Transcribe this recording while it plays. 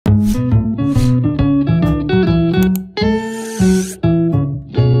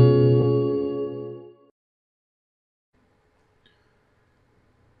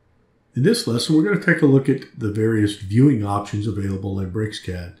In this lesson, we're going to take a look at the various viewing options available in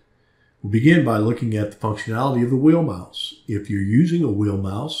BricsCAD. We'll begin by looking at the functionality of the wheel mouse. If you're using a wheel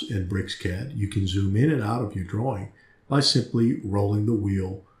mouse in BricsCAD, you can zoom in and out of your drawing by simply rolling the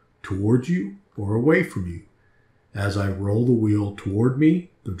wheel towards you or away from you. As I roll the wheel toward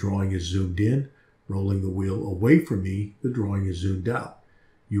me, the drawing is zoomed in. Rolling the wheel away from me, the drawing is zoomed out.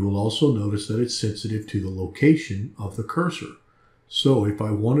 You will also notice that it's sensitive to the location of the cursor. So if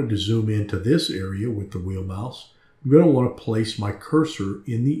I wanted to zoom into this area with the wheel mouse, I'm going to want to place my cursor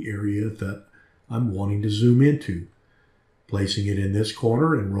in the area that I'm wanting to zoom into. Placing it in this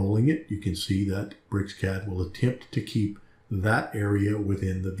corner and rolling it, you can see that BricsCAD will attempt to keep that area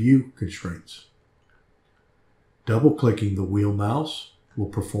within the view constraints. Double-clicking the wheel mouse will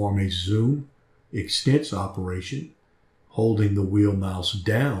perform a zoom extents operation. Holding the wheel mouse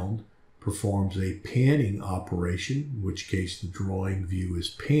down performs a panning operation, in which case the drawing view is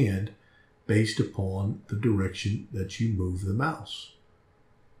panned based upon the direction that you move the mouse.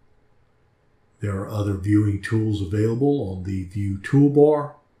 There are other viewing tools available on the View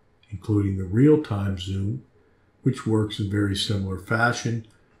toolbar, including the real-time zoom, which works in very similar fashion.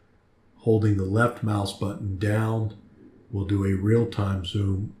 Holding the left mouse button down will do a real-time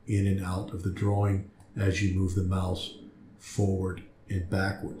zoom in and out of the drawing as you move the mouse forward and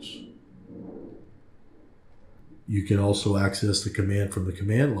backwards. You can also access the command from the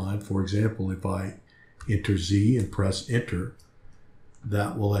command line. For example, if I enter Z and press enter,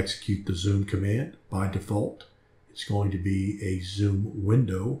 that will execute the zoom command. By default, it's going to be a zoom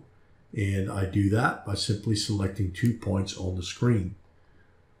window, and I do that by simply selecting 2 points on the screen.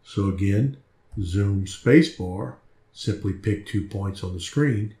 So again, zoom spacebar, simply pick 2 points on the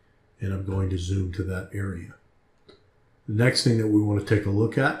screen, and I'm going to zoom to that area. The next thing that we want to take a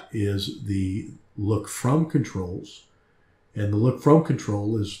look at is the LookFrom controls. And the LookFrom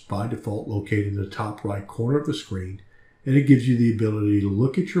control is by default located in the top right corner of the screen, and it gives you the ability to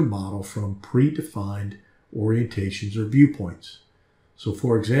look at your model from predefined orientations or viewpoints. So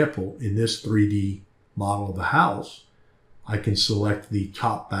for example, in this 3D model of a house, I can select the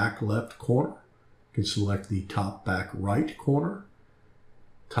top back left corner, I can select the top back right corner,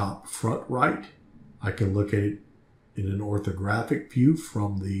 top front right. I can look at it in an orthographic view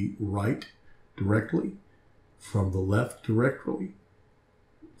from the right directly, from the left directly,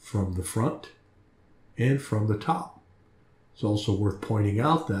 from the front, and from the top. It's also worth pointing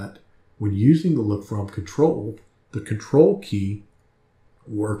out that when using the LookFrom control, the control key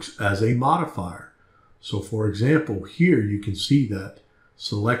works as a modifier. So for example, here you can see that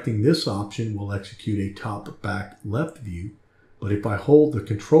selecting this option will execute a top back left view, but if I hold the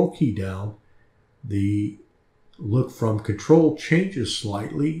control key down, the LookFrom control changes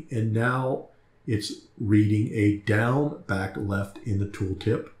slightly, and now it's reading a down back left in the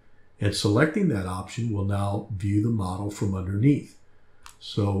tooltip, and selecting that option will now view the model from underneath.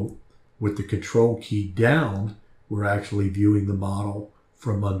 So with the control key down, we're actually viewing the model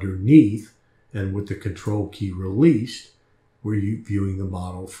from underneath, and with the control key released, we're viewing the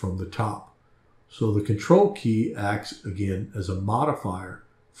model from the top. So the control key acts again as a modifier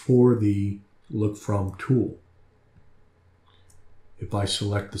for the LookFrom tool. If I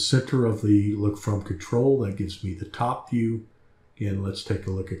select the center of the LookFrom control, that gives me the top view. Again, let's take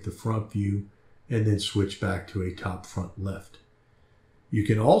a look at the front view and then switch back to a top front left. You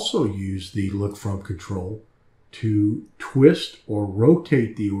can also use the LookFrom control to twist or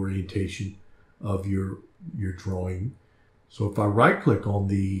rotate the orientation of your drawing. So if I right click on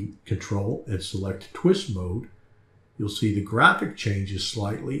the control and select twist mode, you'll see the graphic changes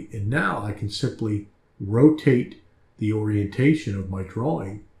slightly, and now I can simply rotate the orientation of my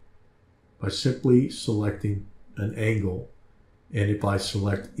drawing by simply selecting an angle. And if I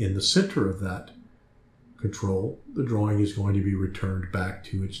select in the center of that control, the drawing is going to be returned back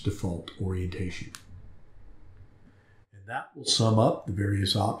to its default orientation. And that will sum up the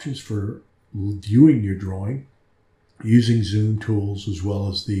various options for viewing your drawing using zoom tools as well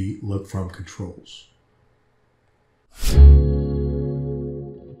as the LookFrom controls.